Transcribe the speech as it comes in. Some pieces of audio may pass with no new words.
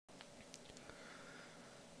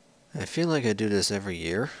I feel like I do this every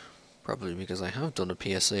year, probably because I have done a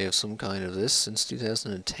PSA of some kind of this since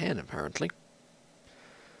 2010 apparently.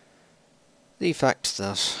 The fact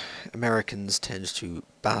that Americans tend to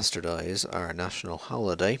bastardize our national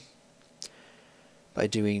holiday by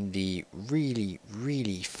doing the really,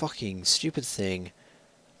 really fucking stupid thing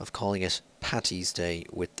of calling it Paddy's Day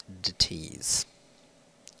with the T's.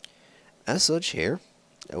 As such here,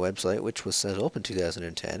 a website which was set up in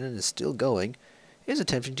 2010 and is still going is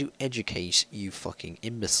attempting to educate you fucking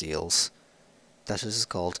imbeciles that it is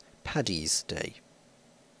called Paddy's Day.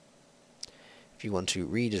 If you want to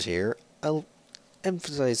read it here, I'll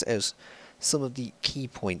emphasize out some of the key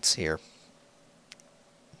points here.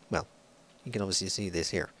 Well, you can obviously see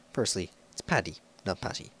this here. Firstly, it's Paddy, not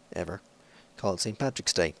Patty, ever. Call it St.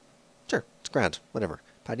 Patrick's Day. Sure, it's grand, whatever.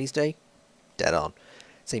 Paddy's Day? Dead on.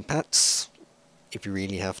 St. Pat's, if you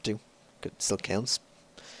really have to, it still counts.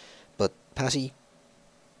 But Patty?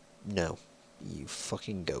 No. You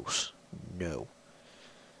fucking goat. No.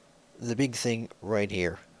 The big thing right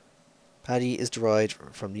here. Paddy is derived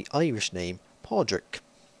from the Irish name Padraig,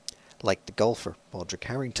 like the golfer Padraig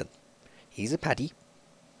Harrington. He's a Paddy.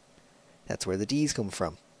 That's where the D's come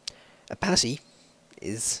from. A Patty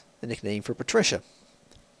is a nickname for Patricia.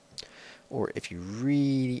 Or if you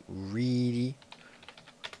really, really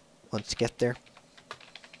want to get there,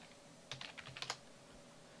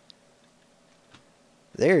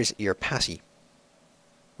 there's your Patty.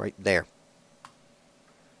 Right there.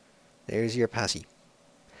 There's your Patty.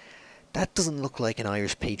 That doesn't look like an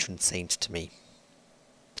Irish patron saint to me.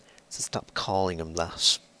 So stop calling him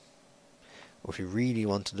that. Or if you really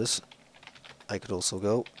wanted this, I could also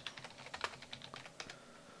go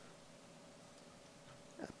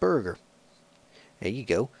a burger. There you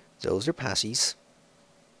go. Those are Patties.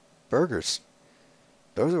 Burgers.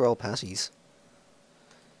 Those are all Patties.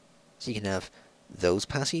 So you can have those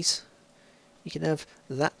Patties. You can have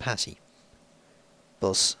that Patty.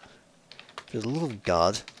 But for the love of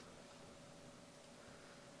God,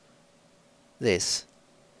 this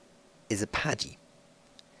is a Paddy.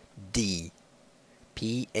 D.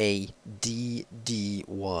 P-A-D-D-Y.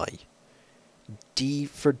 D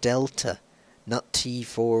for Delta, not T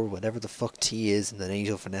for whatever the fuck T is in the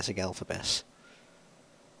NATO phonetic alphabet.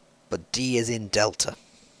 But D is in Delta.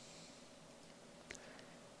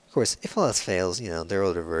 Of course, if all else fails, you know, there are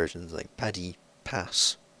other versions like Paddy,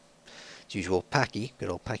 Pat. As usual, Packy, good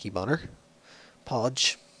old Packy Bonner.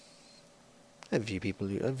 Podge. I have a few people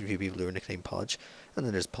who are nicknamed Podge, and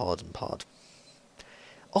then there's Pod and Pod.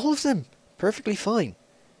 All of them perfectly fine.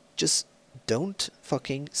 Just don't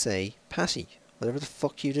fucking say Patty, whatever the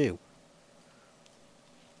fuck you do.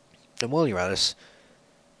 And while you're at it,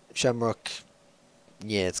 Shamrock,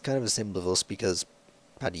 yeah, it's kind of a symbol of us because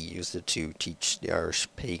Paddy used it to teach the Irish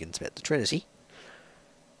pagans about the Trinity.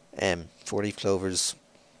 4-leaf clovers,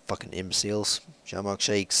 fucking imbeciles. Shamrock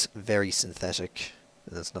shakes, very synthetic.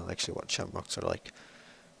 And that's not actually what shamrocks are like.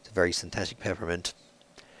 It's a very synthetic peppermint.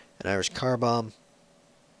 An Irish car bomb?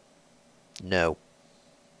 No.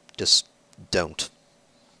 Just don't.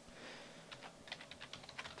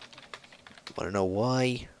 Want to know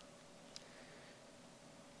why?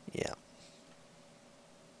 Yeah.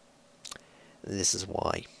 This is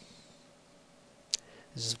why.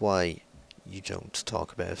 This is why you don't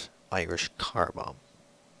talk about Irish car bomb.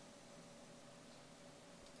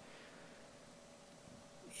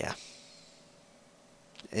 Yeah.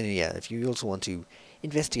 And yeah, if you also want to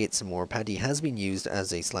investigate some more, Paddy has been used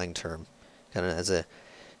as a slang term, kind of as a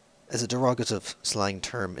derogative slang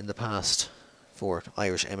term in the past for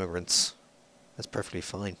Irish immigrants. That's perfectly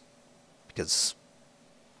fine, because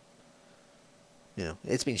you know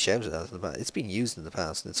it's been shouted at in the past. It's been used in the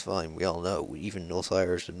past, and it's fine. We all know. Even us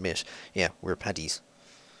Irish admit, yeah, we're Paddies.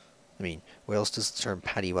 I mean, where else does the term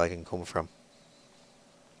paddy wagon come from?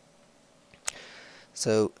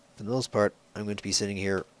 So, for the most part, I'm going to be sitting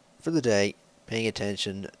here for the day, paying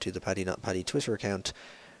attention to the Paddy Not Paddy Twitter account,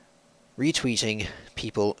 retweeting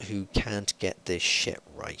people who can't get this shit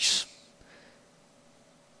right.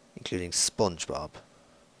 Including SpongeBob,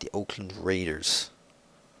 the Oakland Raiders.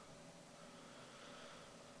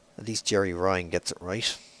 At least Jerry Ryan gets it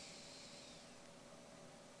right.